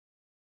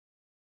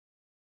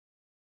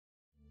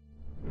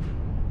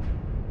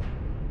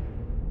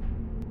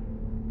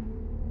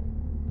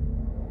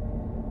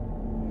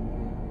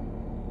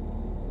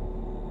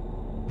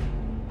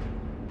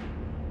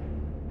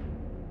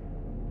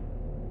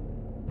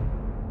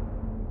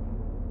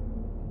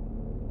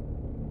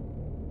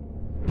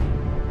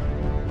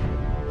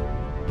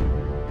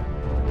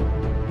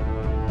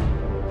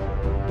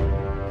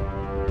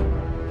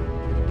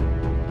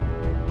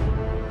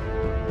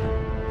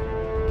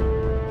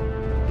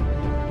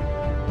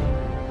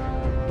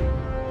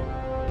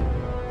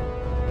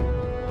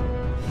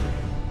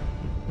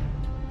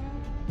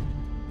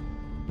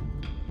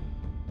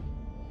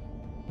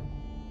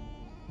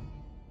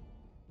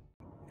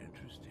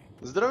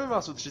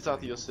vás u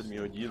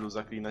 37. dílu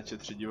Zaklínače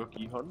 3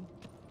 divokýho.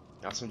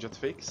 Já jsem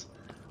Fix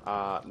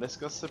a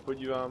dneska se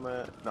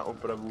podíváme na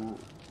opravu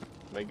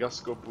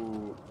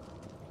megaskopu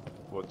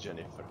od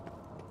Jennifer.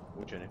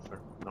 U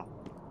Jennifer,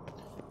 no.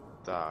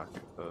 Tak,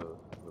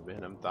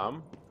 doběhneme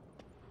tam.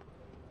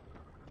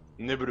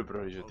 Nebudu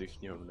prohlížet ty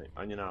knihovny,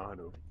 ani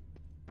náhodou.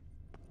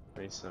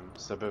 Nejsem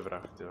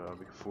sebevrah,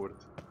 abych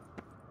furt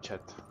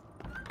čet.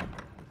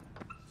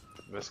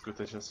 Ve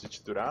skutečnosti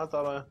čtu rád,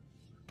 ale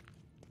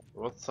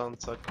od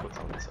sancať po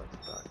sancať.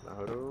 Tak,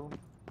 nahoru.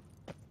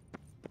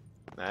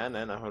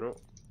 Ne, nahoru.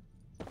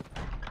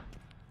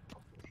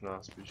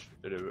 Možná spíš,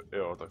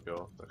 jo,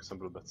 tak jsem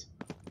blbec.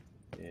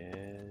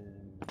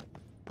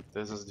 To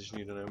je zase, když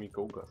nikdo neumí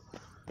koukat.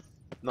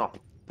 No.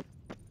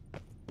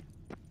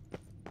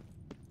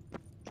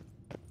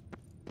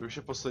 To už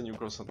je poslední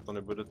úkol, snad to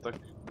nebude tak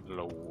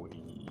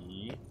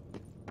dlouhý.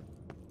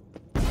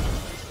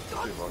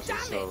 Ty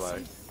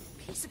vole,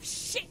 Piece of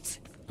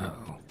shit!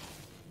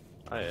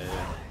 A je.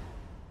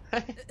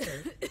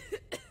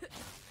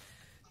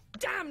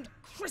 Damned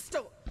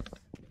crystal!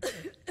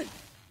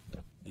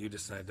 You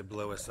decide to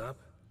blow us up?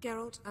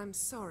 Geralt, I'm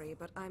sorry,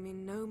 but I'm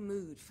in no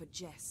mood for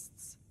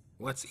jests.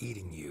 What's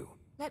eating you?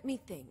 Let me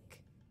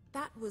think.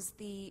 That was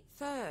the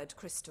third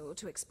crystal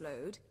to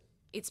explode.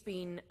 It's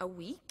been a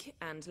week,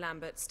 and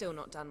Lambert's still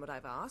not done what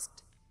I've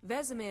asked.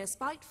 Vesemir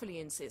spitefully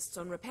insists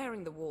on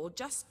repairing the wall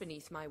just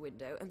beneath my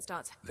window and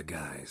starts... The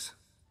guys.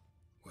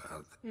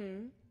 Well...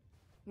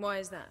 Why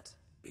is that?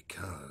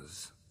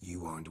 Because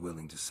you aren't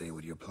willing to say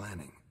what you're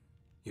planning.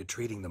 You're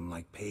treating them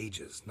like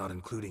pages, not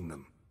including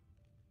them.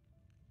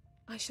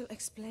 I shall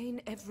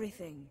explain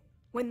everything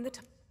when the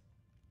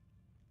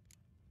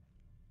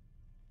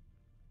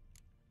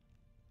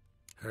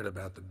Heard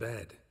about the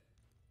bed.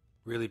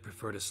 Really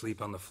prefer to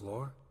sleep on the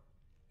floor?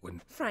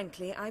 Wouldn't...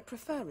 Frankly, I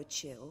prefer a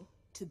chill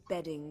to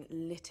bedding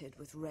littered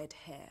with red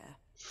hair.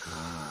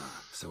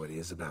 Ah, so it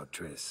is about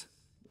Triss.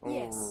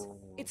 Yes,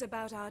 it's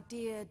about our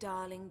dear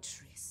darling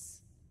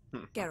Triss.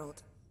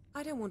 Geralt,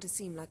 I don't want to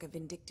seem like a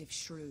vindictive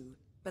shrew,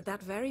 but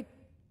that very...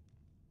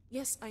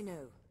 Yes, I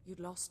know, you'd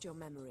lost your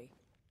memory.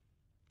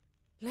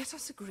 Let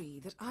us agree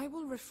that I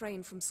will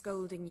refrain from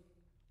scolding...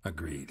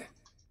 Agreed.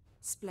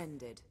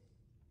 Splendid.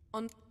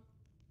 On...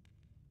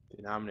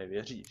 Ty nám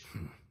nevěříš.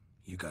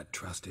 You got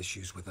trust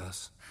issues with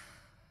us?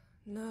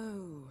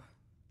 No.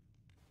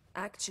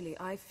 Actually,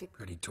 I think...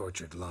 Pretty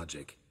tortured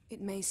logic.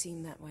 It may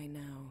seem that way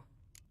now.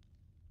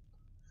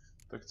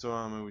 Tak co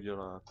máme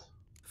udělat?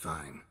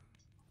 Fine.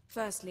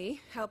 Firstly,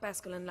 help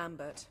Eskel and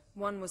Lambert.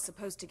 One was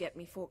supposed to get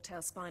me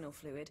forktail spinal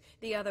fluid,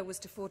 the other was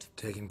to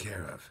Taken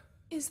care of.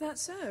 Is that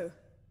so?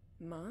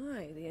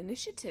 My, the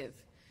initiative.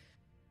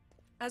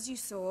 As you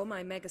saw,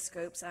 my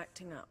megascope's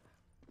acting up.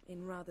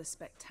 In rather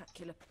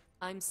spectacular...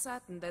 I'm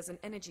certain there's an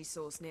energy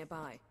source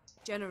nearby,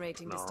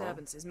 generating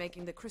disturbances,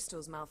 making the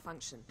crystals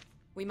malfunction.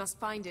 We must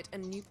find it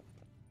and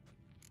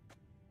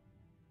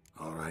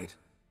All right.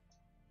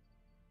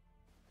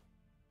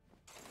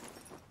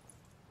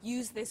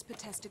 use this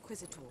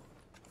Potestaquizitor.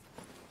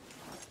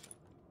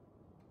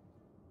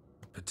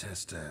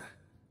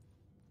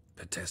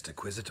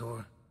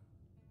 Potestaquizitor?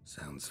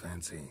 Sounds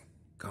fancy.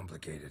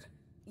 Complicated.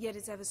 Yet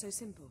it's ever so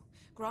simple.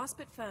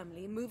 Grasp it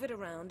firmly, move it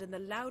around, and the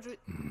louder it...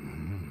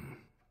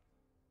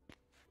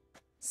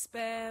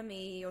 Spare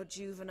me your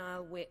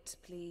juvenile wit,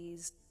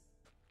 please.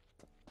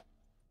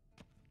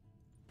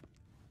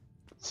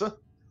 Co?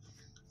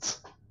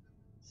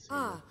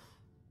 Ah,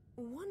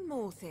 one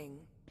more thing.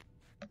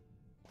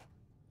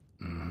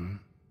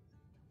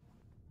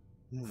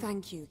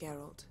 Thank you,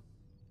 Geralt.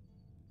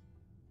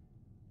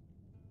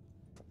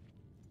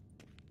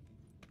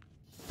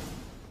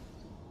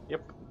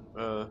 Yep.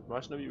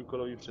 Máš nový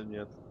úkolový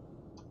předmět.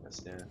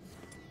 Jasně.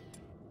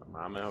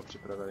 Máme ho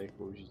připravený k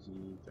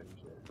použití,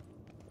 takže...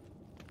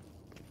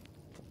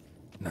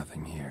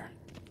 Nothing here.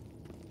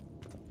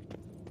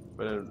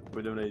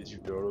 Půjdeme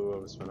nejdřív dolů,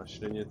 aby jsme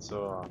našli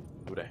něco a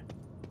bude.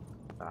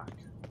 Tak.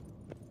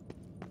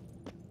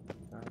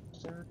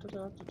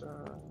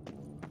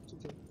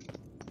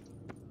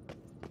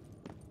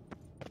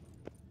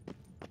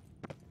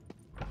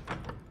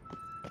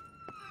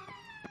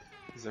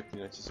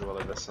 Zaklínači jsou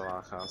ale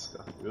veselá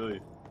cházka.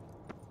 Juj.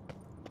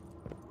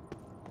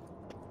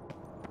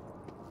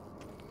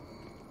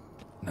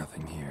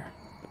 Nothing here.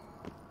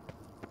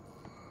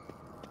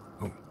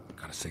 Oh,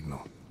 got a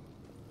signal.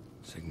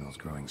 Signal's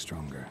growing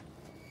stronger.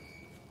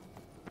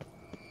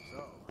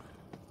 So,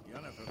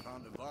 Jennifer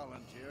found a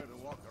volunteer to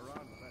walk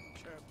around with that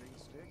chirping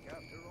stick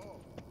after all.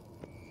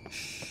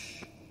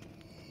 Shh.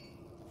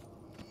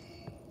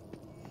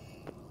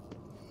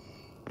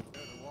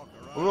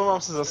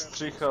 Omlouvám se za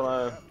střih,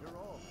 ale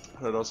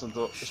hledal jsem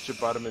to ještě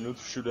pár minut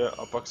všude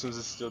a pak jsem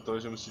zjistil to,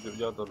 že musíte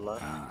udělat tohle.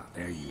 Ah,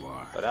 there you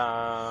are.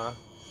 Tadá!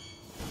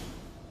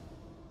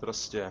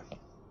 Prostě.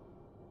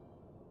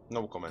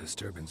 No comment.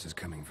 Disturbance is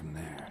coming from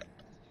there.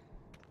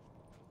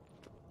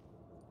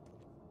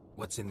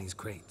 What's in these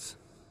crates?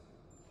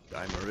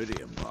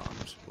 Dimeridium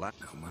bombs. No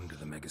wonder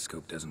the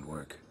megascope doesn't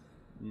work.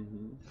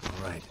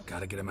 All right,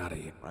 gotta get him out of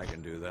here. I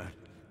can do that.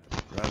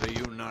 Rather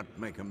you not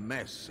make a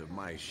mess of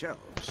my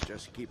shelves.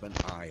 Just keep an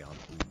eye on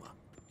Uma.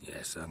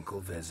 Yes,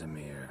 Uncle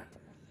Vesemir.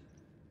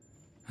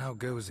 How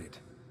goes it?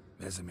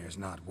 Vesemir's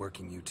not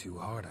working you too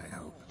hard, I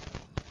hope.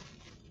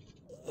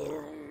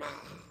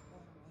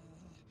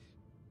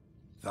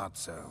 Thought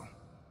so.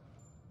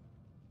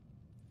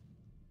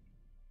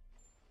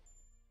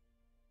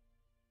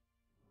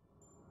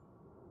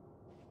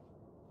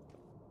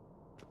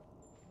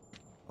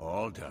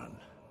 All done.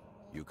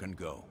 You can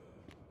go.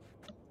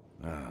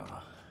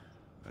 Now,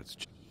 let's...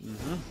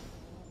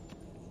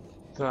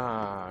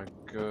 Tak,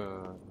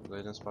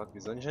 zajdeme zpátky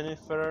za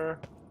Jennifer.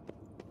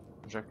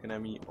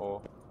 Řekneme jí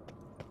o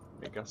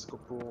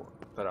megaskopu,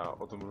 teda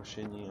o tom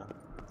rušení a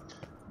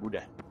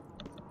bude.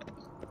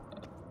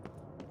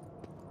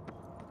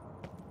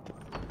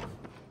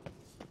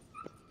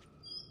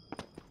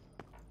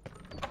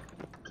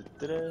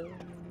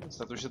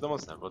 Snad už je to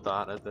moc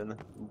nepotáhne ten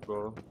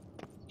úkol.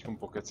 Teďkom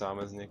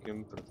pokecáme s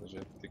někým, protože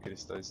ty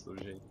krystaly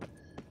slouží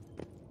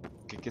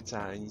ke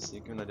kecání s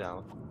někým na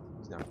dálku.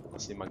 S nějakou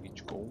asi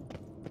magičkou.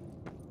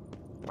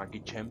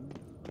 Magičem.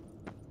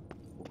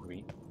 Bůh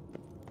ví.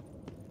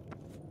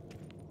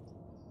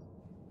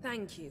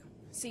 Thank you.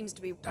 Seems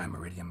to be...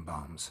 Dimeridium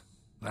bombs.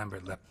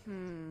 Lambert left.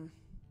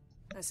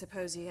 I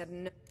suppose he had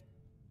no...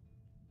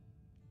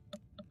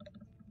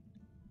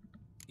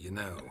 You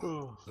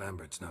know,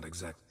 Lambert's not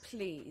exact.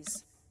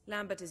 Please.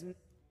 Lambert is...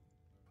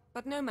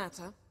 But no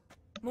matter.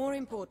 More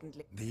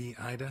importantly... The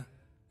Ida?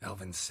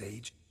 Elven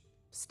sage?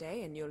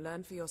 Stay and you'll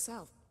learn for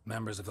yourself.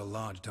 Members of the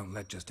Lodge don't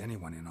let just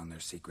anyone in on their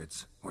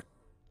secrets. Or...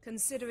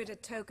 Consider it a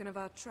token of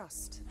our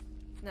trust.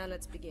 Now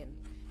let's begin.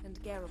 And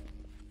Geralt...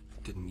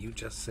 Didn't you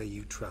just say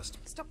you trust?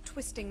 Stop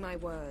twisting my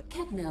word.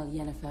 Kedmel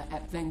Yennefer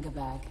at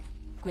Vengerberg.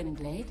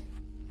 Gwynblade.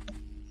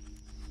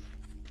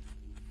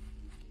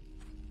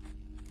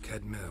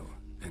 Kedmil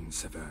and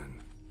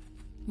Severn.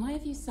 Why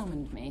have you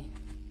summoned me?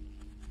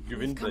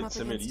 We've come up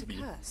against a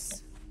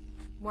curse.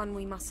 One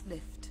we must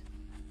lift.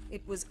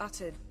 It was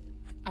uttered.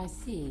 I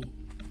see.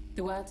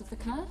 The words of the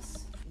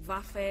curse?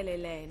 Vafel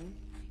Elaine,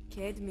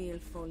 Kedmil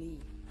Foli,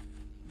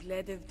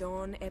 Gledev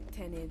Dawn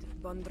Eptenid,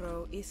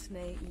 Bondro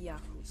Isne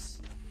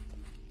Iachus.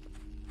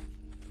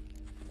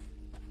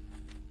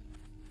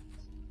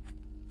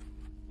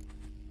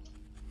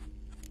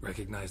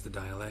 Recognize the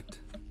dialect?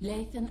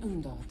 Lathan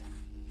Undod.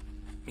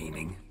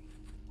 Meaning?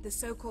 The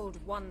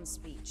so-called One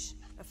speech,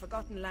 a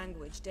forgotten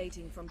language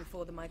dating from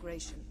before the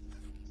migration.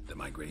 The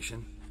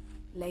migration?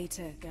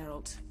 Later,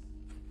 Geralt.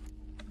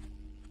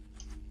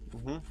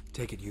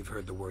 Take it you've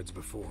heard the words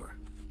before.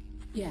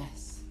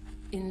 Yes.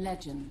 In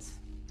legends.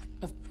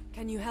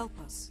 Can you help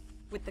us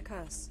with the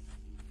curse?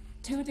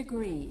 To a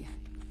degree.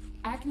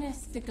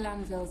 Agnes de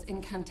Glanville's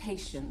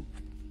incantation,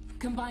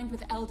 combined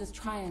with Elder's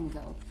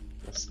triangle.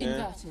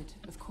 Inverted,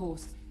 of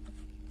course.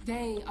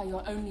 They are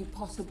your only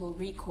possible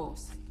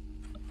recourse.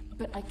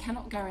 But I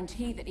cannot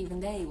guarantee that even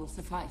they will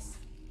suffice.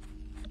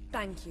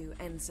 Thank you,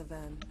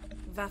 Ensevern.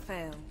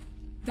 Vafel.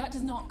 That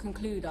does not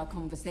conclude our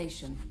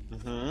conversation.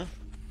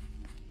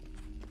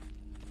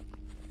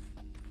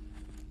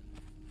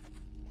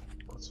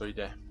 Co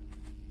jde?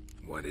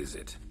 What is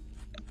it?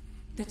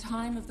 The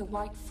time of the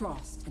white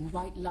frost and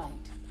white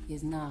light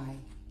is nigh.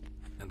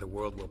 And the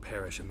world will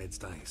perish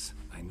amidst ice.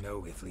 I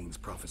know Ithleen's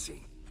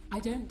prophecy. I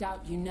don't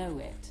doubt you know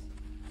it,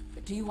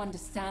 but do you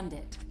understand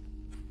it?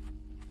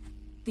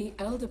 The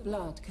Elder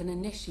Blood can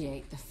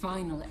initiate the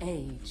final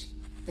age,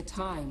 the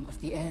time of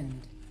the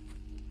end,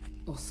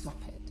 or stop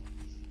it.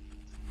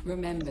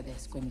 Remember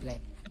this,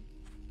 Gwynblade.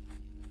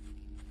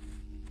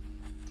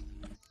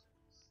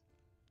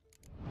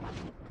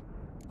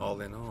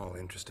 All in all,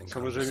 interesting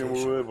Samozřejmě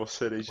mluvíme o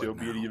Siri, že jo,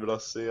 bílý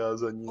vlasy a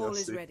za ní All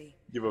is asi ready.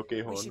 divoký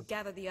We hon. should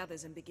gather the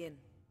others and begin.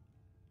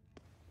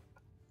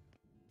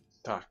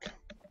 Tak.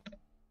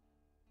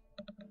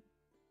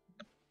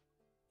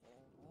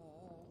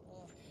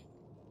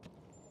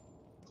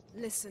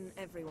 Listen,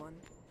 everyone.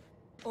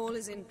 All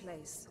is in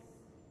place.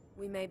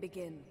 We may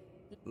begin.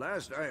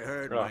 Last I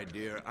heard, my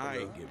dear,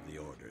 I give the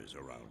orders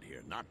around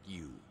here, not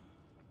you.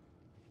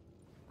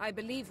 I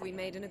believe we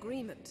made an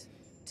agreement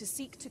to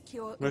seek to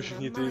cure No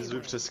všichni ty Uma jizvy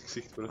my přes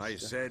ksicht I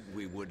prostě. said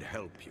we would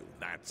help you,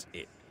 that's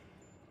it.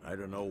 I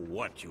don't know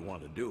what you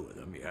want to do with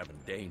them, you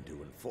haven't deigned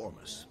to inform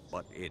us.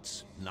 But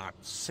it's not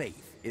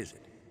safe, is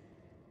it?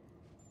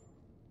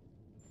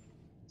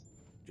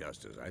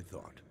 Just as I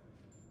thought.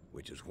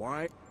 Which is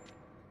why...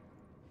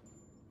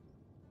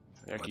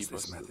 Jaký What's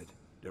this postup? method?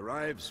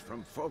 Derives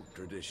from folk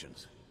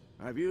traditions.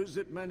 I've used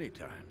it many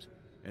times.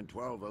 In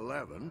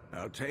 1211,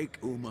 I'll take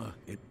Uma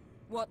in...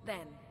 What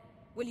then?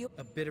 Will you...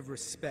 A bit of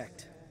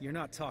respect. You're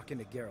not talking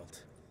to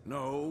Geralt.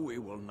 No, we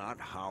will not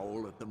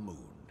howl at the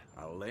moon.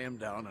 I'll lay him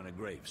down on a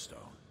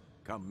gravestone.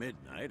 Come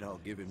midnight,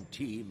 I'll give him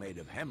tea made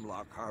of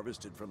hemlock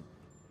harvested from...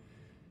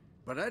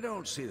 But I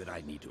don't see that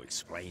I need to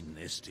explain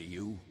this to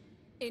you.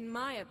 In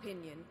my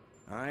opinion...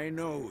 I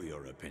know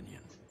your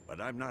opinion,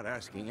 but I'm not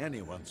asking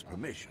anyone's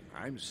permission.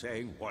 I'm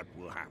saying what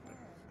will happen.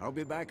 I'll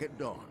be back at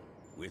dawn,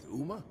 with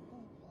Uma,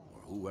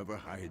 or whoever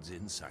hides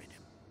inside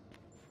him.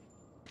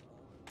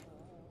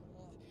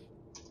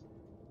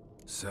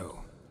 So,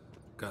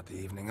 got the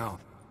evening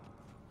off.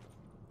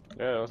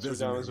 Jo, co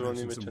dáme s Desmond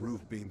volným mentioned some večerem?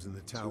 roof beams in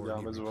the Co tower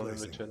dáme need s volným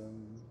replacing.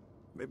 večerem?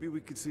 Maybe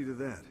we could see to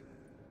that.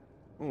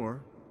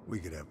 Or we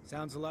could have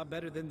Sounds a lot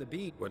better than the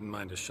beat. Wouldn't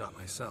mind a shot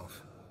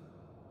myself.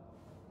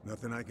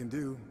 nothing I can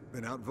do.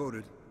 Been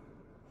outvoted.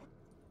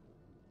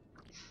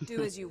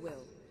 Do as you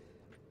will.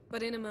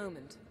 But in a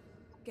moment,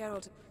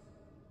 Geralt...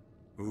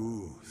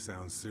 Ooh,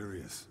 sounds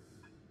serious.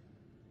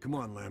 Come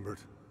on, Lambert.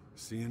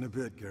 See you in a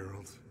bit,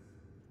 Geralt.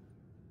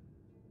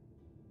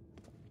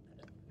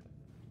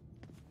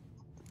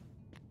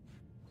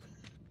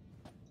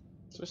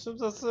 Což jsem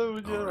zase All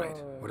udělal? right,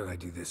 what did I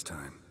do this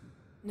time?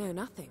 No,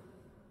 nothing.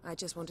 I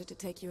just wanted to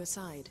take you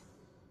aside.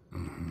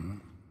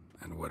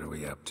 And what are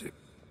we up to?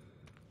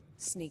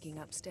 Sneaking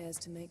upstairs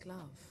to make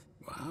love.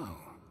 Wow,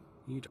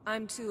 you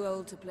I'm too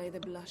old to play the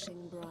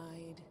blushing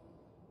bride.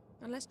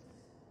 Unless...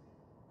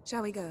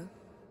 Shall we go?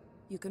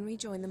 You can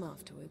rejoin them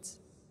afterwards.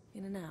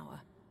 In an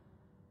hour.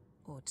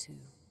 Or two.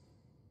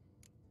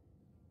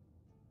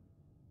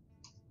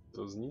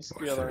 To zní or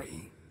skvěle.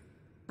 3.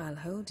 I'll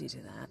hold you to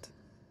that.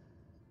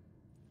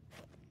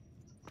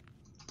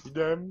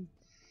 Jdem.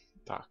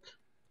 Tak.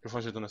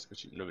 Doufám, že to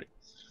neskočím. Dobrý.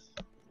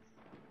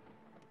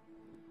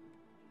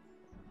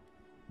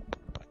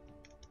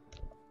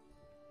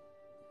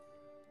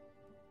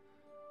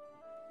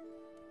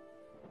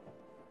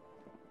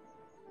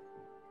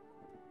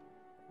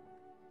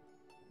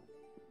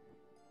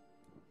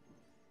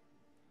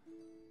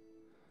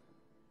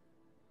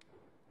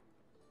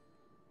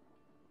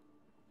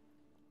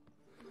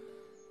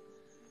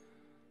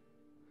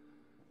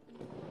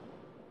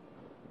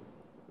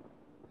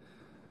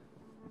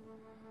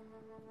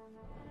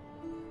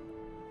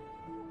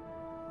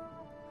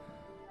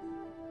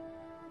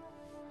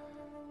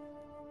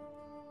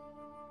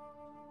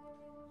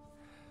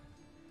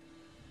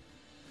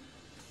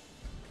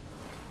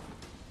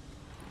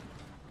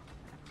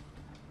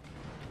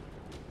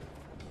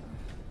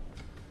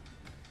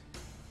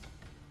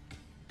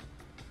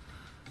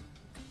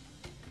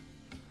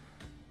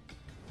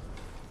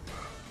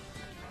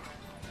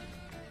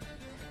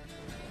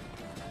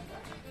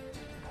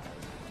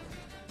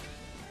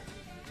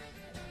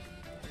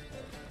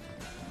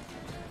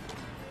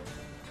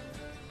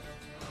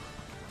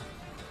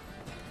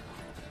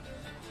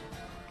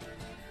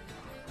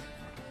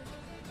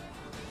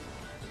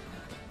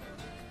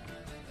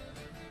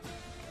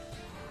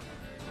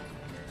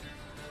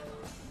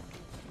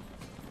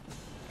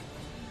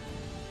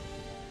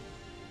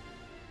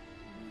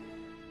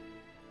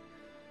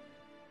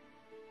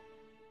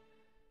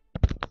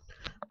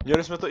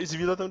 Měli jsme to i s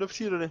výletem do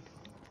přírody.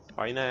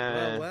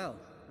 Fajné. Well,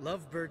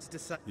 lovebirds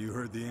decide. You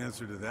heard the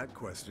answer to that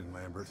question,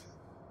 Lambert.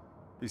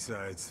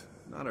 Besides,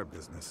 not our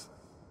business.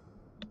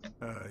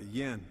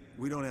 Yen,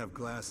 we don't have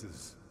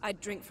glasses. I'd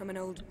drink from an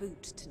old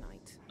boot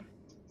tonight.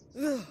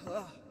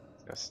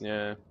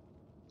 Jasně.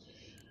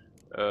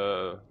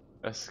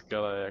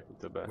 Eskele, jak u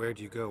tebe. Where'd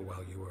you go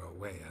while you were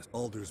away?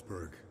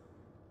 Aldersburg.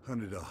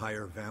 Hunted a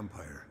higher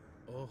vampire.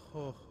 Oh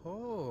ho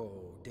ho!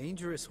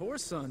 Dangerous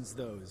horse sons,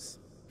 those.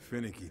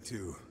 Finicky,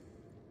 too.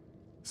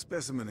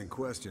 Specimen in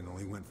question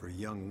only went for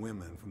young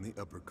women from the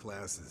upper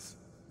classes.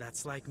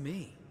 That's like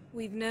me.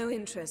 We've no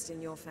interest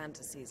in your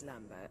fantasies,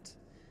 Lambert.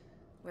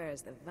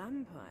 Whereas the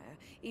vampire,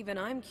 even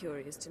I'm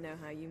curious to know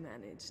how you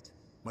managed.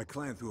 My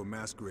client threw a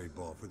masquerade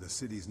ball for the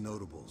city's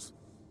notables,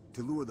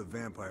 to lure the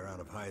vampire out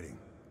of hiding.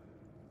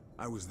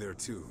 I was there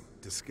too,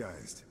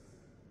 disguised.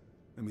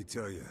 Let me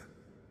tell you,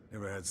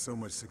 never had so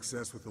much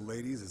success with the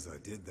ladies as I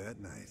did that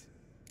night.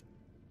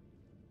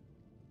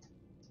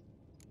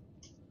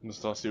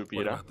 Dostal si What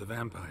upíra. about the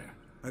vampire?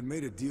 I'd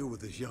made a deal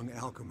with this young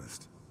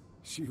alchemist.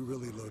 She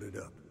really loaded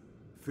up.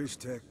 Fish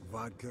tech,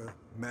 vodka,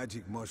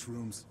 magic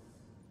mushrooms.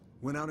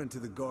 Went out into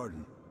the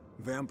garden.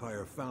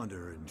 Vampire found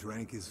her and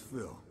drank his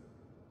fill.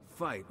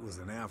 Fight was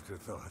an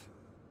afterthought.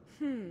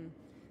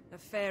 A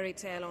fairy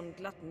tale on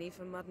gluttony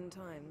for modern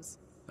times.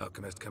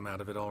 Alchemist come out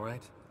of it all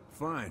right?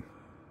 Fine.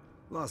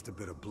 Lost a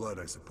bit of blood,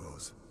 I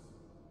suppose.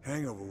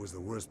 Hangover was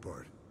the worst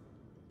part.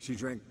 She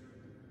drank...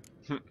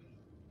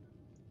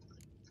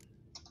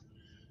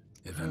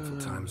 Eventful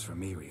times for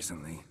me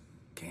recently.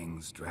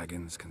 Kings,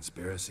 dragons,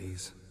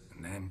 conspiracies.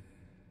 And then,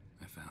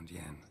 I found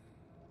Yen.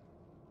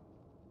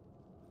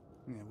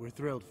 Yeah, we're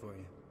thrilled for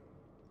you.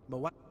 But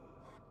what?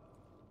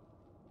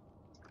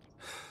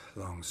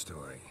 Long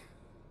story.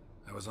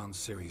 I was on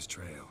Ciri's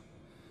trail.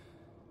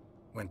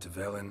 Went to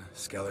Velen,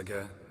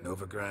 Skellige,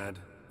 Novigrad,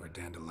 where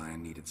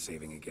Dandelion needed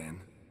saving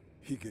again.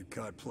 He get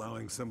caught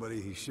plowing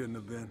somebody he shouldn't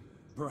have been.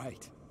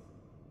 Right.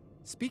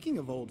 Speaking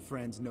of old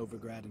friends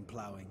Novigrad and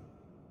plowing,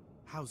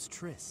 how's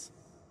Triss?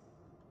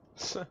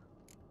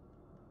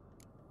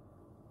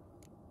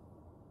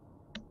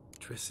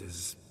 Triss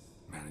is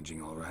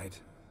managing all right.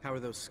 How are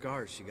those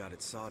scars she got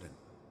at Sodden?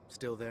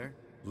 Still there?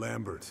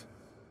 Lambert.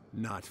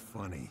 Not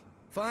funny.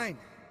 Fine.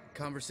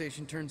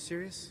 Conversation turned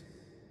serious?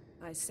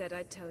 I said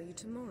I'd tell you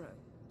tomorrow.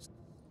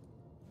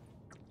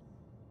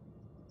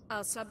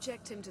 I'll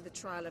subject him to the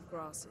trial of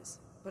grasses,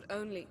 but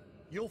only...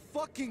 You'll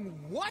fucking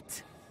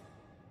what?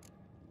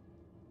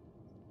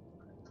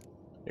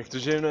 Jak to,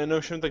 že najednou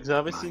všem tak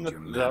záleží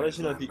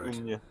na té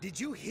umě.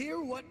 Did you hear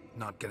what?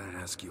 Not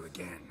gonna ask you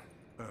again.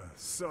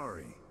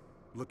 Sorry.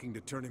 Looking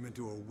to turn him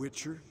into a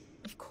witcher?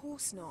 Of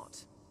course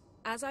not.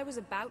 As I was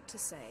about to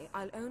say,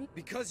 I'll only...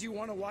 Because you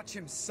want to watch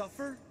him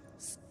suffer?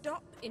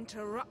 Stop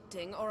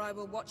interrupting, or I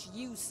will watch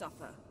you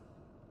suffer.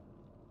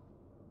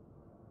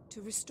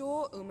 To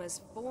restore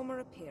Uma's former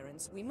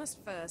appearance, we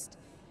must first...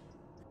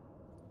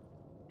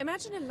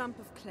 Imagine a lump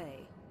of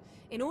clay.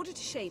 In order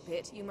to shape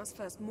it, you must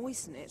first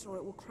moisten it, or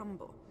it will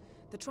crumble.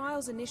 The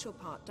trial's initial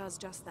part does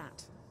just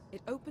that.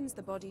 It opens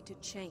the body to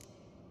change.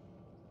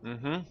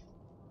 Mhm.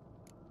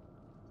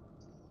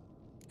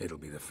 It'll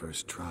be the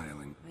first trial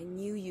and... I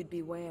knew you'd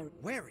be wary.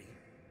 Wary?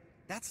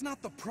 That's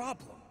not the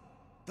problem.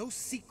 Those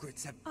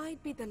secrets have...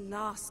 I'd be the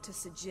last to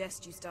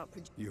suggest you start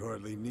You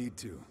hardly need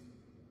to.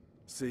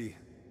 See,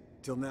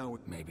 till now...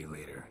 Maybe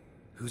later.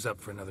 Who's up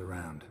for another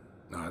round?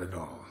 Not at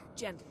all.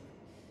 Gentlemen,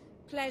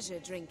 pleasure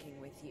drinking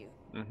with you.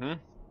 Mhm.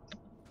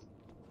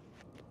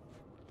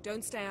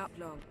 Don't stay up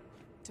long.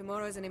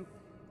 Tomorrow's an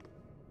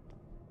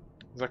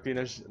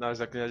Náš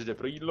zaklínač jde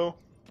pro jídlo.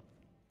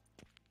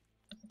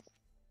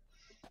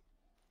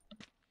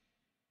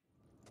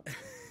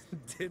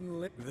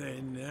 Didn't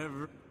they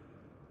never...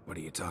 What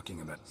are you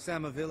talking about?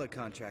 Samavilla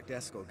contract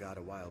Eskel got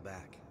a while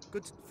back.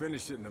 Good.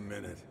 Finish it in a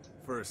minute.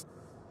 First.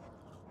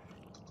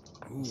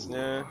 Ooh.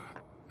 Yeah.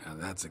 Now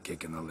that's a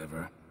kick in the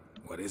liver.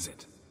 What is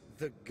it?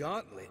 The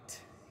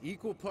Gauntlet.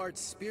 Equal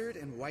parts spirit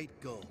and white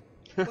gull.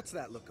 What's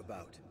that look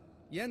about?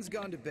 Yen's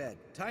gone to bed.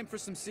 Time for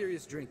some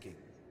serious drinking.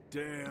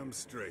 Damn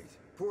straight.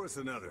 Pour us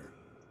another.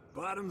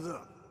 Bottoms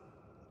up.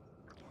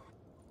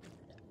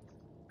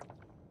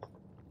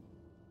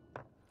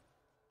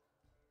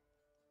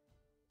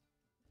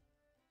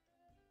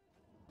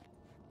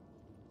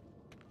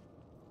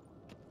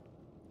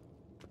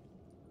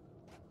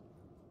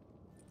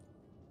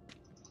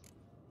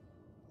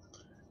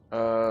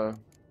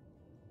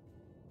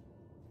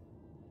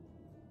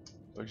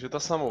 Takže ta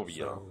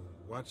samovíra. So,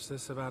 what's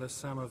this about a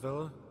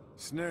Samavilla?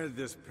 Snared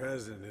this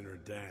peasant in her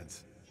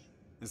dance.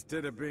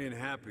 Instead of being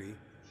happy,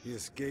 he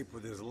escaped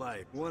with his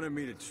life. Wanted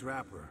me to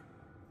trap her.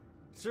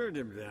 Turned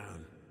him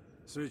down.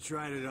 So he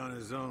tried it on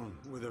his own,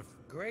 with a...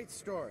 Great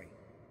story.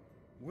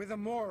 With a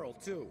moral,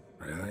 too.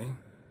 Really?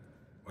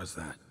 What's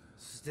that?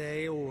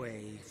 Stay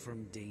away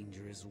from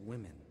dangerous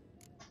women.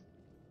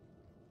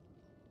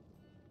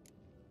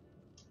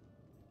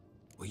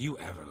 Will you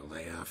ever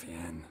lay off,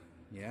 Yen?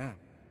 Yeah.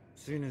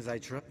 Soon as I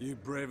try... You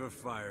brave a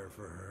fire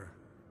for her.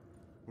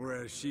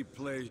 Whereas she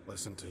plays...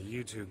 Listen to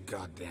you two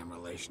goddamn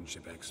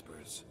relationship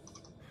experts.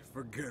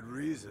 For good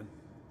reason.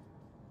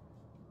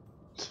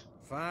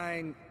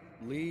 Fine.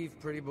 Leave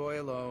pretty boy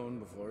alone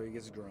before he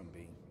gets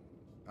grumpy.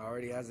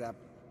 Already has that...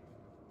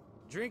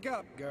 Drink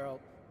up, girl.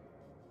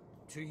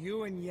 To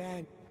you and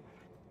Yan.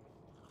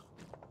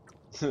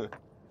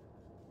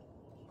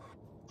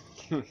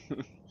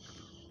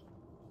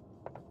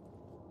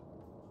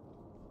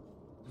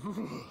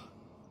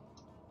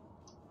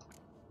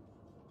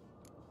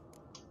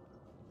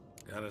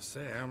 Gotta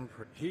say,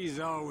 He's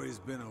always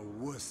been a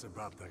wuss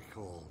about the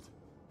cold.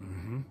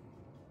 Mm-hmm.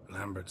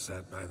 Lambert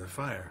sat by the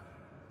fire,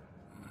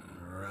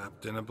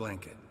 wrapped in a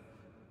blanket.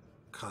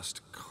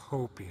 Cussed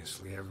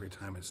copiously every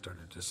time it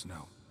started to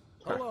snow.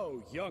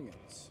 Hello,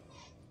 youngins.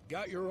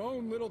 Got your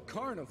own little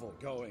carnival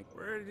going.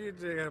 Where did you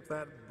dig up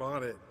that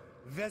bonnet?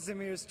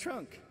 Vesemir's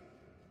trunk.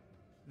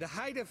 The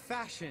height of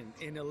fashion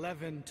in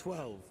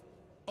 1112.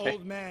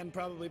 Old man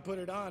probably put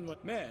it on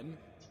with men.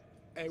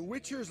 A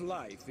witcher's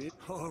life is...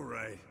 All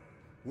right.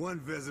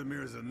 One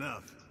Vesemir's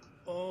enough.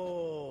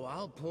 Oh,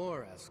 I'll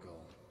pour,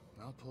 Eskel.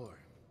 I'll pour.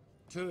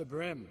 To the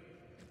brim.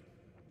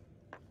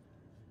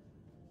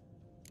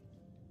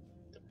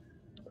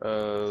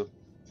 Trochu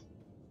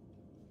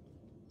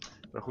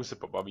se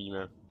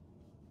pobavíme.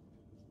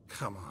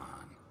 Come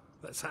on,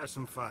 let's have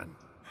some fun.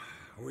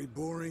 Are we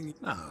boring?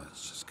 No,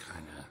 it's just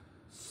kinda...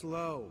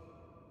 Slow.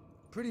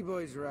 Pretty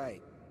boy's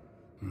right.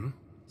 Hmm?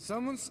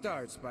 Someone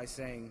starts by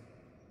saying,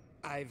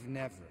 I've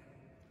never,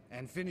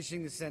 and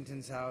finishing the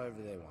sentence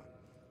however they want.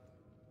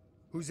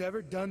 Who's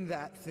ever done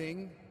that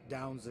thing,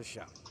 downs a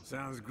shot.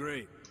 Sounds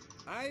great.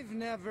 I've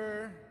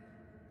never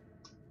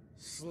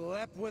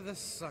slept with a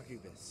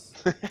succubus.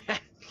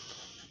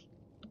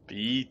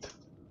 Pete.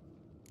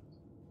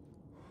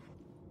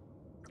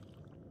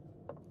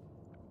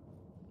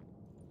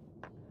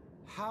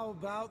 How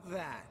about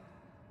that?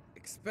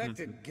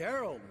 Expected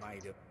Geralt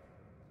might have.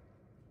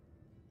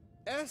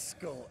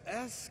 Eskel.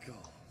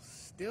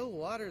 Still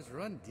waters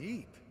run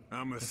deep.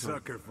 I'm a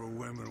sucker for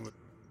women with...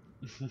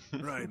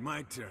 Right,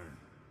 my turn.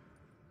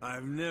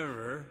 I've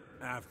never,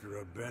 after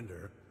a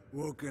bender,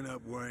 woken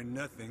up wearing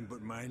nothing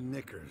but my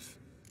knickers.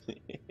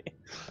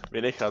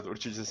 Vynechat,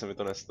 určitě se mi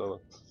to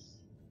nestalo.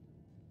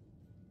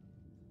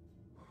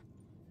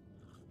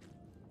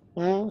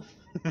 Oh,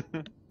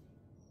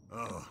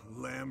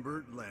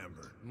 Lambert.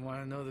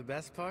 Wanna know the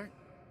best part?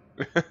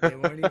 They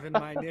weren't even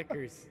my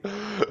knickers.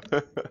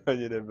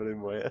 Ani nebyly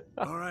moje.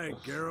 All right,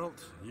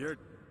 Geralt, you're...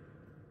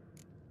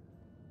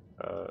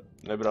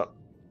 Nebral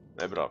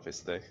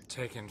fistech.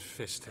 Taking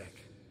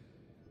Fistek.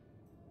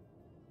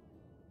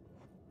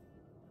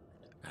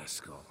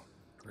 Haskell.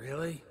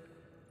 Really?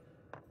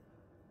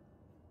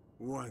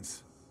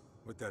 Once,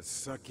 with that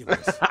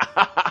succubus.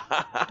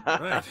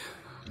 Right,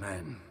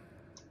 man.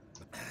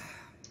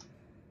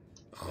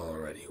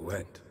 Already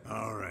went.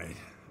 All right,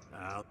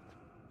 I'll...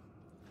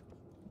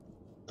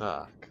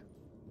 Tak.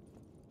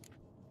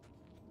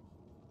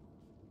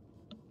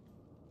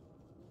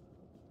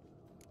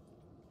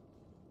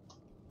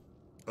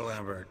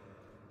 Lambert,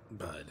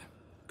 bud,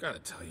 gotta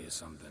tell you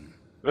something.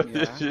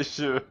 You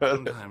should.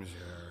 Sometimes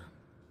you're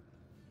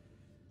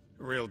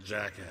a real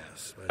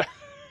jackass, but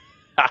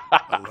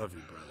I love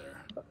you,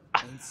 brother.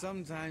 And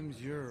sometimes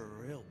you're a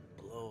real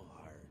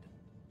blowhard.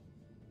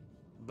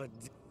 But...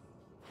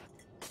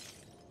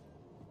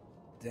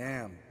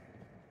 damn.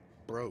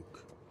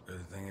 Broke.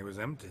 Good thing it was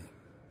empty.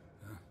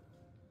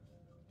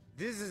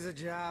 This is a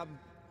job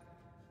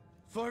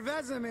for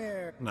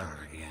Vesemir. Not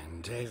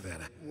again. Take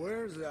that.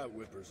 Where's that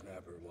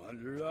whippersnapper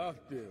wandered off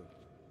to?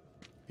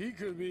 He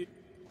could be...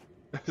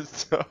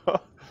 Co?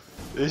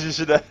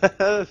 Ježiši, ne.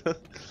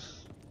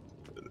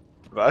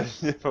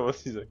 Vážně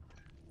pomocníček.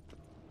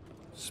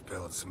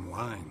 Spilled some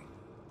wine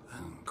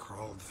and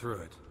crawled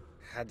through it.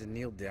 Had to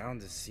kneel down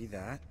to see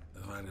that?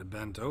 If I'd have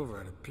bent over,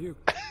 I'd have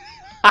puked.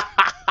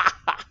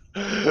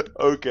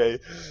 OK,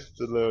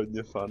 tohle je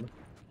hodně fun.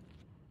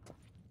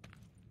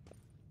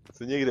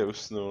 Jsi někde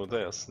usnul, to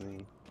je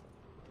jasný.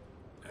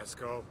 Let's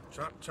go.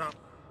 Chop, chop.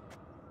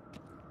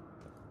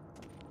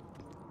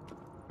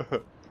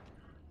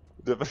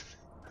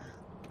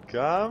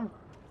 Kam?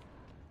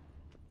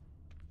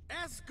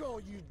 Esco,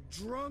 you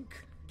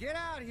drunk! Get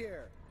out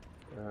here!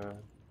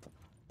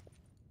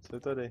 Co je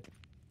tady?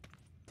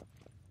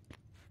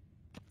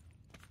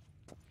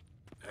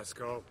 Let's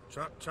go.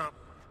 Chop, chop.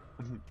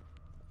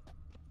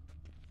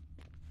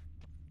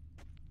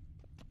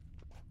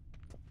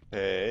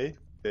 Hej,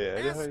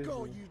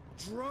 Esco, you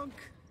drunk!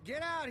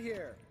 Get out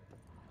here!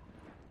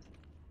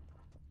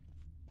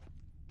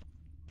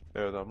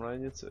 Jo, tamhle je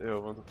něco,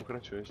 jo, on to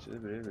pokračuje ještě,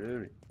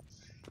 dobrý.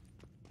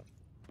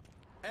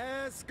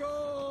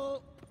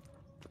 Esco!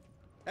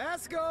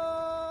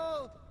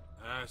 Esco!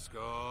 Let's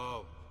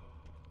go.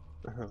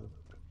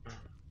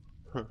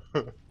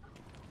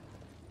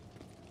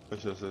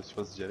 Začal se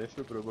třeba s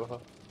Jennifer, pro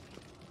boha.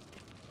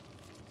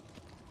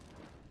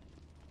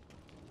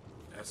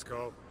 Let's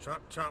go.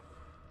 Chop, chop.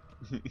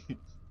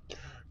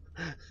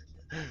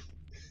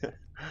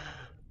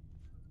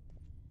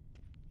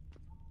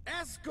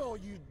 Esco,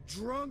 you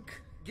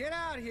drunk! Get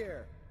out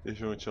here!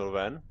 Když mu čel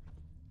ven,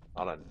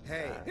 ale ne.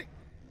 Hey,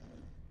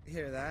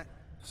 hear that?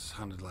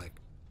 Sounded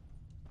like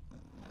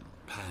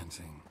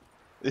panting.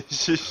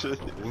 Ježiši,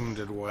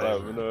 Wounded ale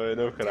whale. no,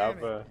 jenom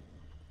chrápe.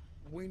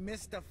 We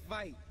missed a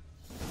fight.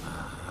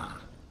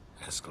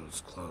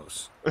 Haskell's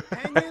close.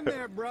 Hang in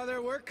there,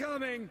 brother. We're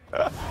coming.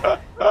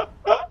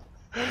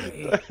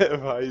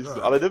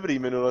 Ale dobrý,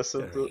 minule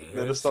jsem to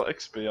nedostal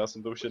XP, já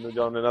jsem to už jednou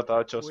dělal,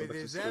 nenatáčel jsem, With tak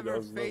jsem his si to ever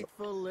dělal znovu.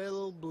 faithful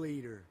little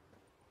bleeder.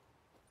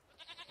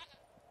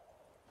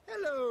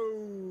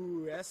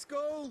 Hello,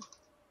 Esco.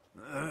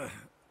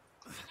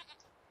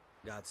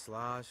 Got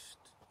sloshed,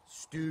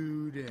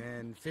 stewed,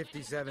 and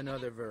 57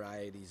 other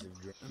varieties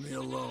of drink. Leave me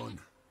alone.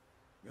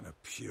 I'm gonna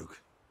puke.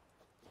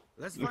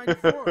 Let's find a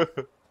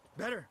fourth.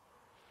 Better,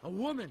 a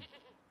woman.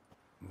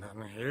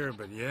 Nothing here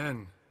but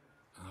yen.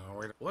 Oh,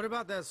 wait. What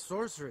about that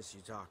sorceress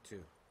you talked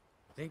to?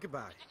 Think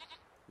about it.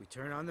 We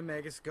turn on the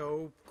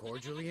megascope,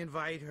 cordially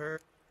invite her.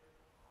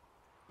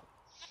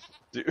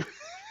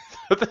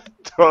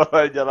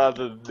 Tohle dělat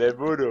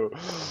nebudu.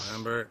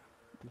 Remember?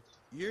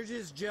 You're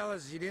just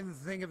jealous you didn't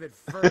think of it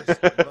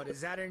first, but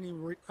is that any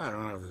I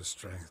don't have the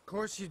strength. Of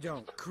course you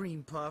don't,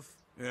 cream puff.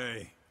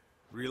 Hey,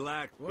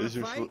 relax. Want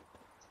to fight?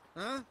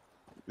 Huh?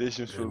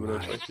 Běžím svůj budou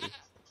taky.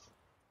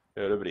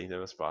 Jo, dobrý,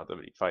 jdeme spát,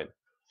 dobrý, fajn.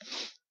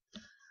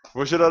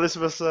 Požadali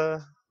jsme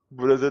se,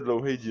 bude to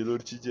dlouhý díl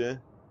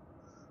určitě.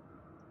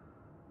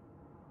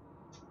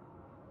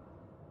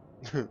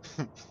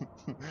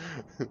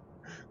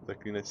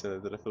 Zaklínač se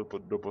netrefil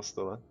do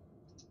postele.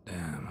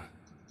 Damn.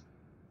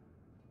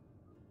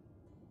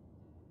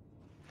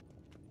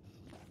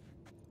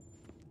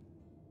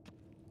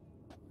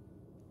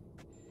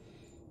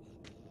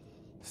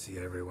 See,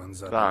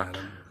 everyone's up Tak. at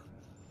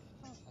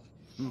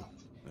him.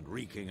 And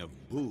reeking of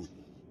boo.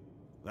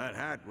 That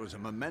hat was a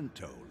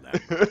memento,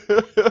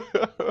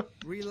 lad.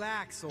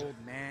 Relax, old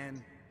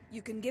man.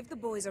 You can give the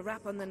boys a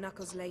rap on the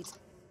knuckles later.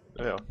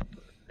 Jo.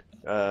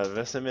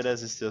 Vesemire,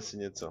 zjistil si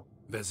něco.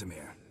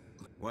 Vesemir.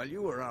 While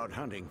you were out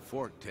hunting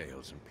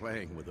forktails and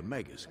playing with a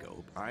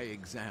megascope, I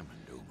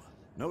examined Uma.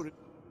 Noted,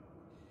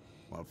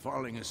 while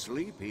falling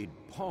asleep, he'd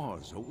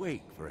pause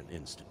awake for an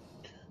instant.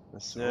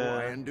 So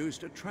I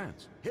induced a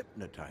trance,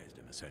 hypnotized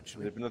him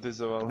essentially.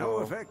 Hypnotizoval No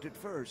ho. effect at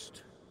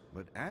first,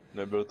 but at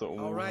Nebyl to All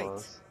umův right,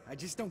 hlas. I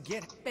just don't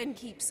get it. Then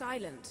keep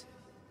silent.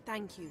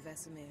 Thank you,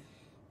 Vesemir.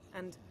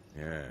 And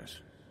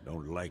yes,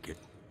 don't like it.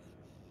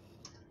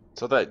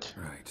 Co teď?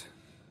 Right.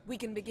 we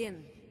can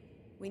begin.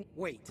 We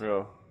Wait,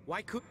 Jo.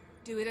 why could...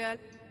 do it early.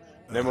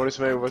 Nemohli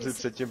jsme je uvařit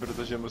předtím,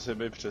 protože musí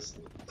být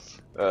přesný.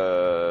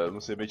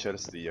 Musí být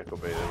čerstvý,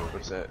 jakoby, nebo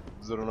prostě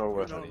zrovna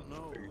uvařený,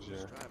 takže...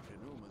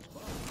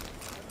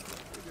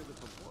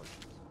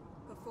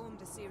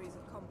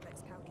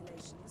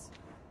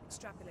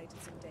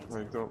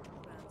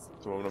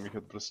 To mám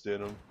namíchat prostě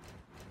jenom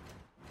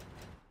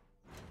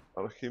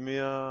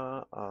alchymia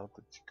a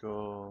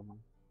teďko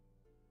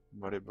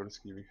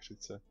mariborský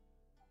vichřice,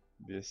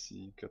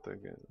 běsík a tak,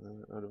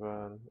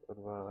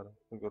 odvár,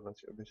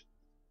 gornač, obyš.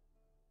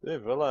 Ty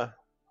vole,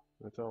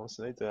 my to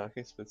vlastně nejde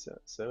nějaký speciál.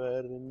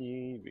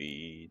 Severní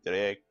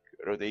výtrek,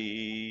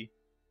 rudý.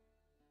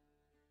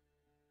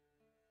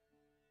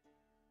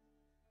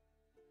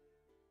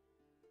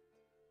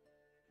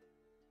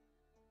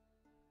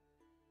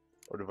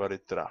 Odvary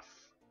trav.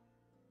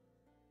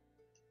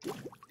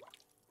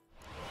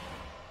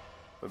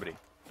 Dobrý.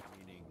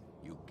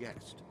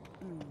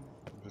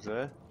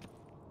 Dobře.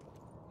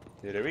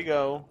 Here we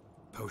go.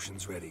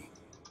 Potion's ready.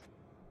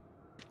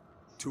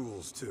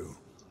 Tools, too.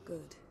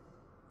 Good.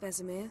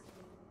 Vesemir?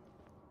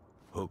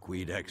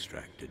 Hookweed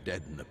extract to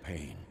deaden the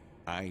pain.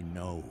 I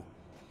know.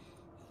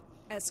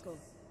 Eskel.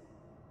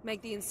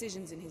 Make the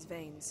incisions in his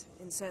veins.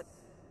 Insert...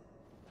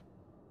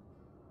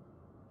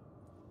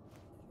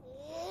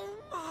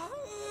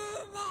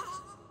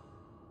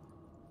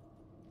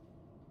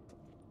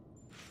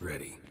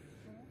 Ready.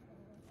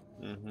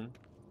 Mm-hmm.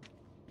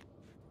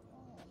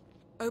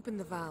 Open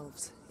the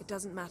valves. It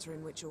doesn't matter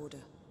in which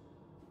order.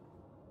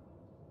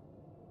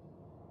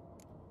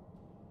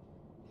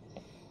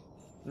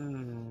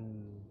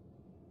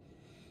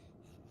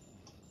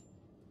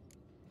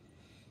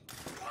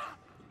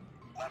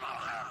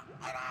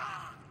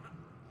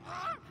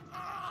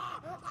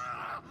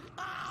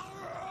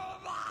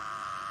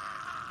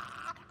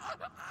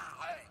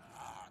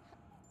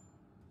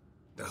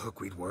 The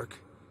hookweed work?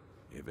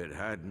 If it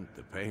hadn't,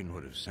 the pain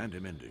would have sent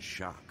him into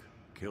shock,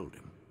 killed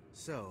him.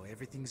 So,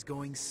 everything's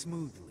going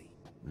smoothly.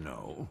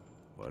 No,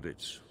 but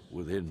it's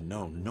within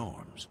known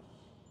norms.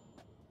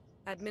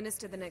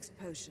 Administer the next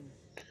potion.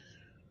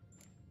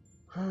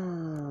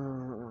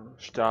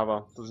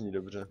 Štáva, to zní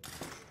dobře.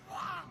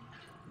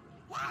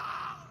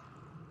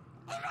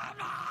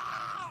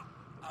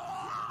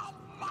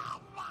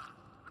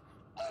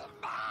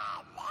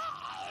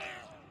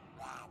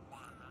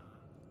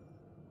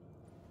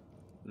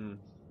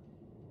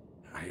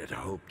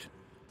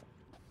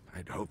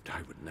 I'd hoped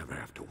I would never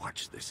have to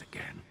watch this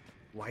again.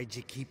 Why'd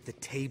you keep the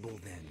table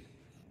then?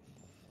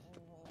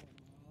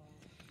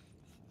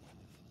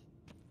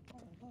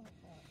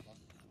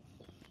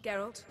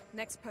 Geralt,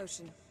 next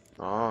potion.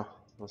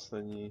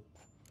 Poslední.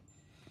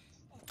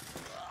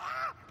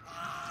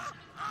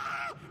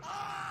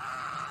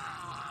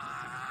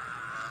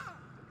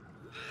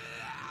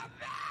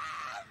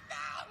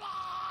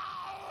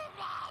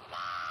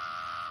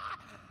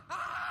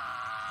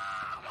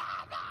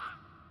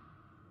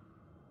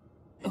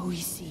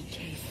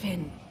 OECK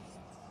Finn.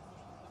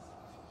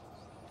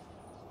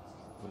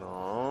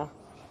 No.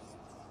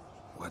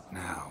 What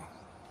now?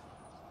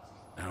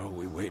 Now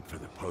we wait for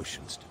the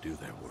potions to do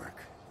their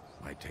work.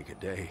 Might take a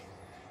day,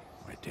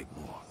 might take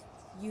more.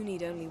 You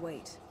need only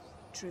wait.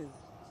 True.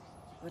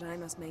 But I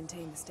must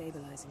maintain the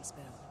stabilizing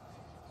spell.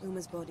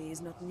 Uma's body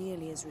is not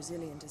nearly as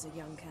resilient as a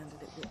young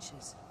candidate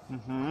witch's.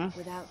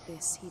 Without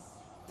this, he'd...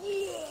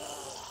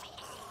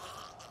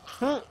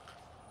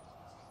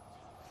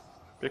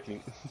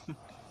 Pěkný.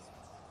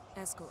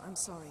 Eskel, I'm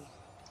sorry.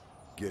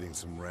 Getting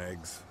some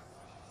rags.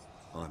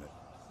 On it.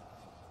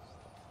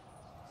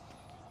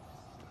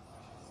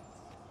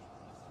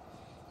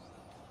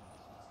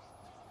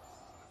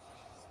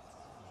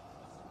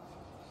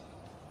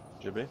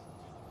 Jibby?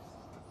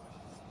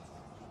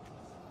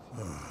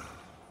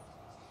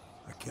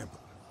 I can't...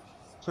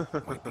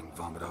 Wiping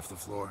vomit off the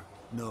floor?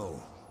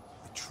 No.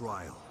 The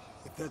trial.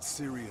 If that's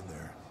Syrian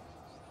there,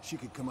 she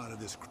could come out of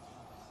this...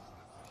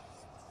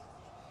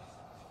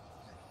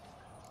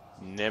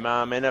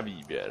 Nemáme na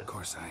výběr. Of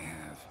course I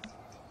have.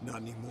 Not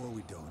anymore,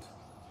 we don't.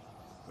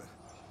 But...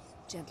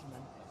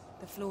 Gentlemen,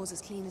 the floor's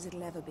as clean as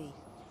it'll ever be.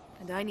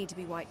 And I need to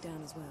be wiped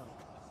down as well.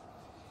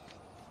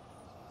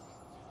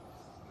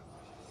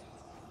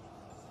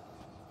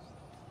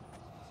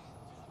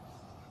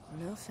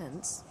 No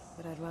offense,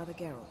 but I'd rather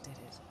Geralt did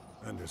it.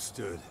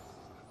 Understood.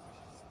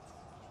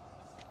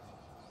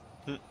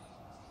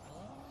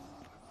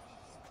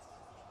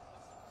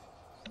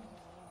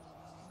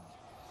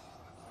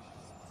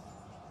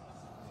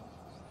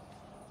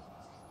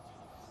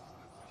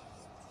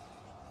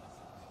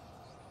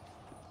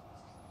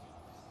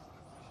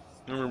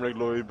 Nevím, jak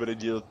dlouho bude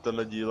díl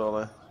tenhle díl,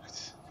 ale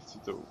chci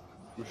to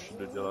už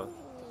dodělat.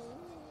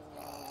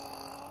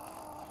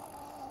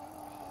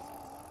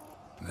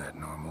 That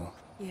normal?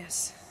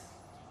 Yes.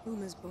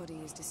 Uma's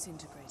body is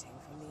disintegrating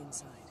from the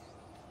inside.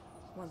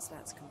 Once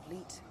that's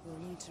complete, we'll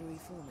need to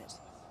reform it,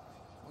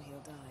 or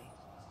he'll die.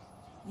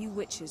 You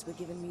witches were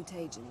given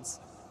mutagens.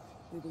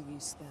 We will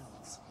use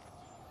spells.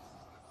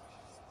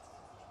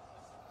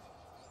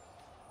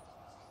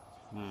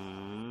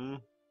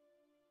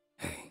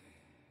 Hey,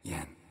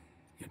 Yen,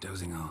 you're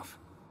dozing off.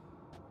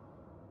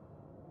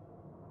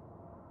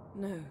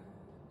 No,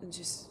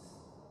 just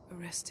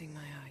resting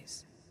my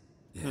eyes.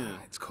 Yeah,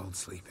 it's called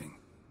sleeping.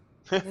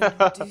 Then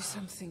do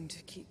something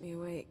to keep me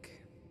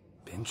awake.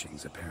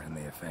 Pinching's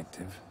apparently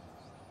effective.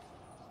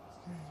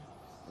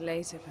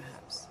 Later,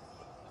 perhaps.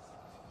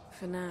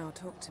 For now,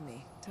 talk to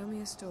me. Tell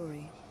me a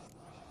story.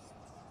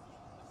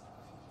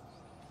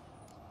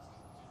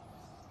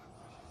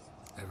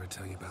 Ever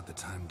tell you about the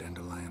time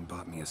Dandelion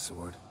bought me a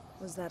sword?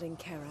 Was that in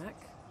Kerak?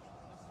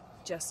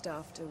 Just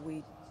after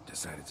we...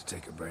 Decided to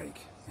take a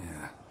break,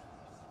 yeah.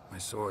 My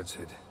swords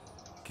had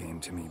came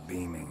to me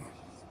beaming.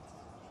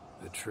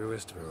 The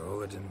truest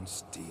Verolidan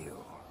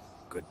steel.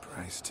 Good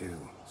price, too.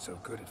 So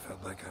good it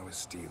felt like I was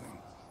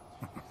stealing.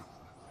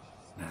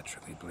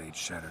 Naturally, blade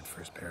shattered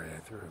first parry I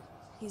threw.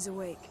 He's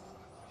awake.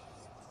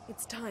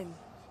 It's time.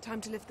 Time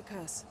to lift the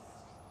curse.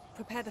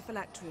 Prepare the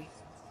phylactery.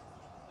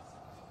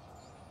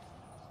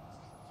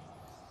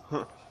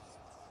 Huh.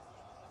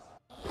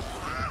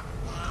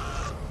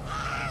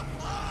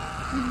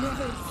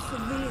 Never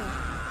severe.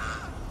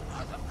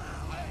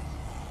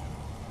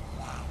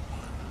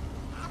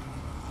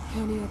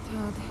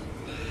 Kaniatad.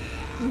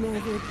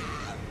 Nevid.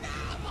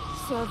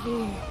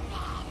 Savi.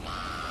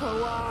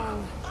 Kawal.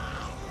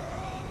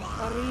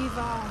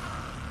 Arriva.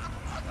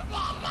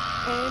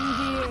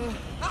 Endir.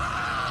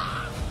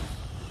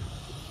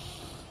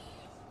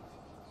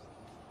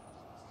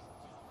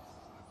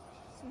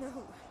 No.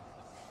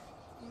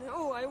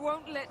 No, I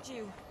won't let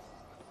you.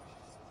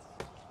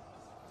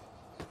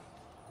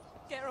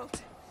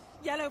 Geralt,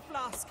 yellow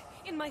flask,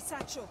 in my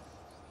satchel.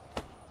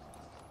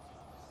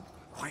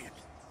 Quiet.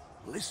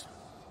 Listen.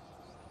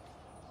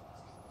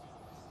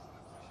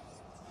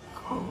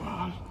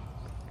 Kowal.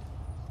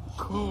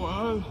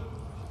 Kowal.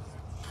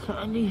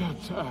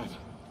 Kaniatad.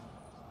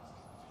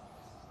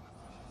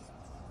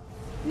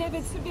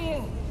 Nevid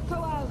Severe.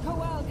 Kowal,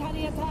 Kowal,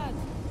 Kaniatad.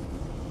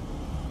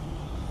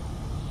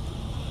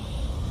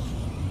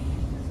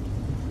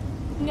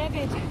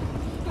 Nevid.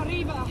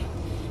 Arriva.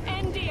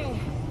 Endir.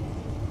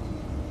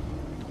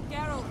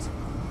 Geralt,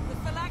 the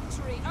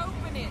phylactery,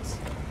 open it.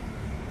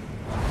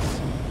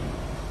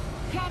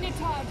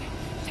 Kaniatad.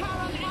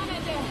 Taran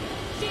Anade.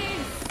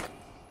 Diz.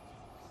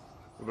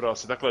 Dobrá,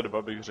 asi takhle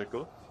doba bych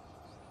řekl.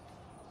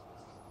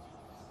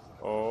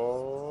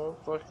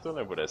 Tak to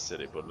nebude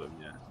Ciri podle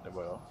mě,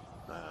 nebo jo?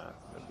 Ne,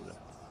 nebude.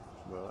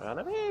 Nebo jo, já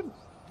nevím.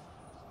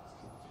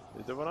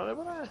 Je to ona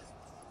nebo ne?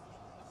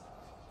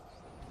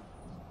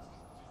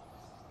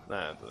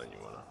 Ne, to není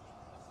ona.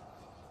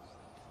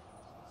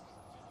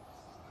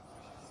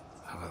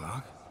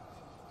 Havelock?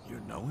 You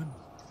know him?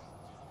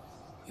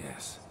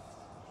 Yes.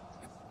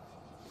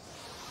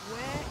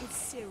 Where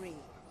is Ciri?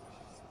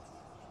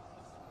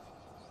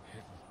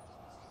 Hidden.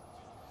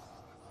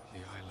 The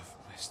Isle of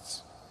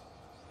Mists.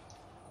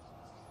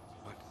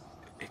 But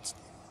it's...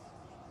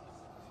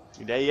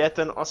 Kde je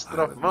ten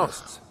ostrov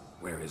Most?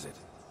 Where is it?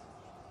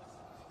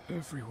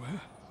 everywhere.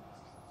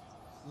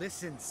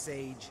 Listen,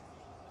 Sage.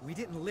 We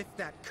didn't lift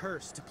that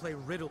curse to play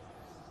riddle.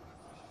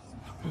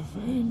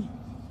 Yvain.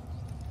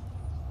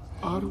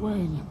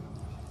 Arwen.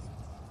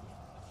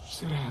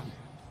 Siran.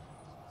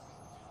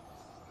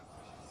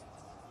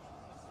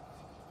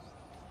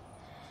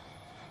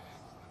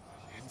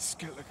 In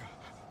Skellige.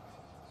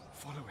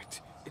 Follow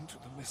it into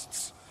the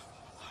mists.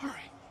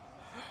 Hurry.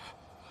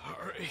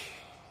 Hurry.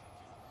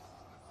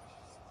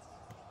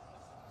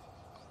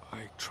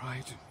 I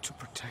tried to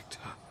protect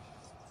her.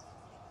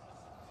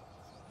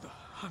 The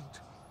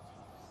hunt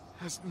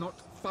has not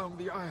found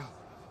the Isle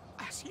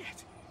as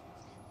yet.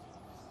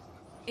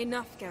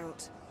 Enough,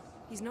 Geralt.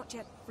 He's not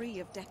yet free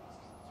of death.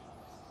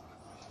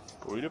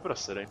 Půjdu pro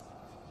Ciri.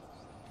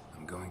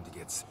 I'm going to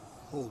get...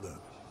 Hold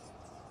up.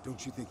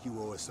 Don't you think you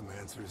owe us some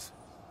answers?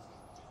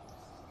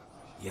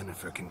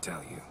 Yennefer can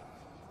tell you.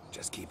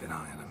 Just keep an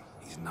eye on him.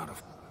 He's not a...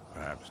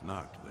 Perhaps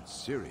not, but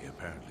Ciri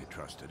apparently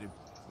trusted him.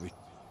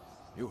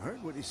 You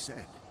heard what he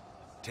said.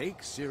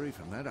 Take Ciri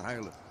from that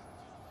island.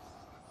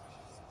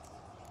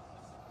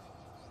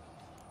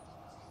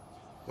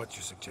 What's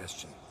your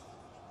suggestion?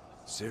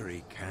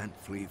 Ciri can't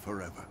flee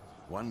forever.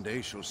 One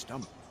day she'll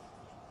stumble.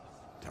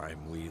 Time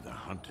we, the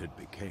hunted,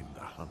 became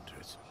the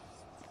hunters.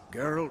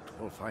 Geralt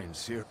will find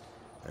Ciri.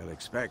 They'll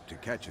expect to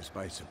catch us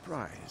by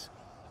surprise.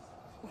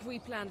 We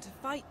plan to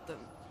fight them.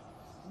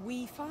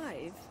 We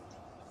five?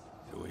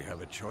 Do we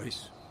have a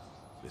choice?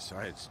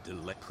 Besides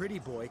delay... Pretty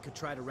Boy could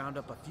try to round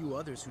up a few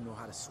others who know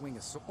how to swing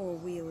a sword. Or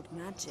wield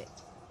magic.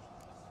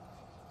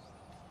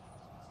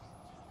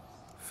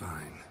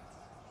 Fine.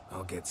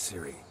 I'll get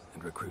Ciri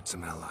and recruit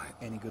some allies.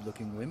 Any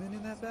good-looking women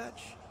in that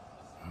batch?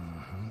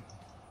 Mm-hmm.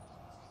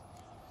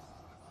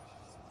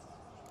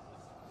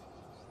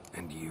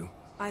 And you?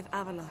 I've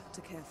Avalok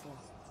to care for.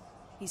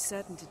 He's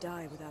certain to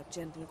die without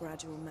gentle,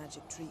 gradual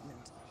magic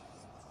treatment.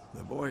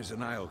 The boys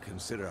and I'll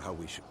consider how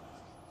we should...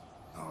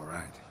 All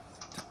right.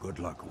 Good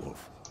luck,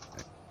 Wolf.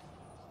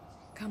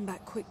 Come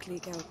back quickly,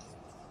 Geralt.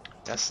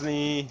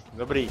 Jasný,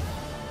 dobrý.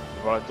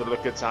 Vole, tohle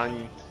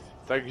kecání.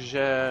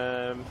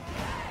 Takže...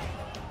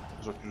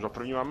 Za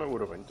první máme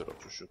úroveň teda,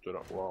 což je teda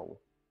wow.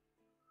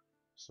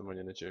 Jsem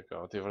ani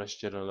nečekal. Ty vole,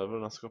 ještě jeden level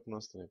na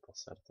schopnost, to mi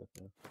poserte.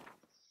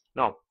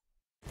 No.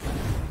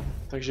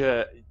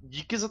 Takže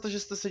díky za to, že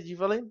jste se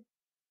dívali.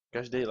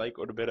 Každý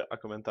like, odběr a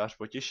komentář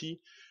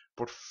potěší.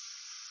 Pod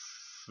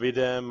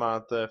videem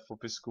máte v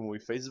popisku můj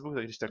Facebook,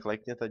 takže když tak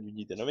lajkněte, ať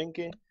vidíte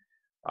novinky.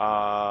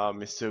 A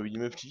my se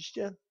uvidíme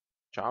příště.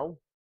 Čau.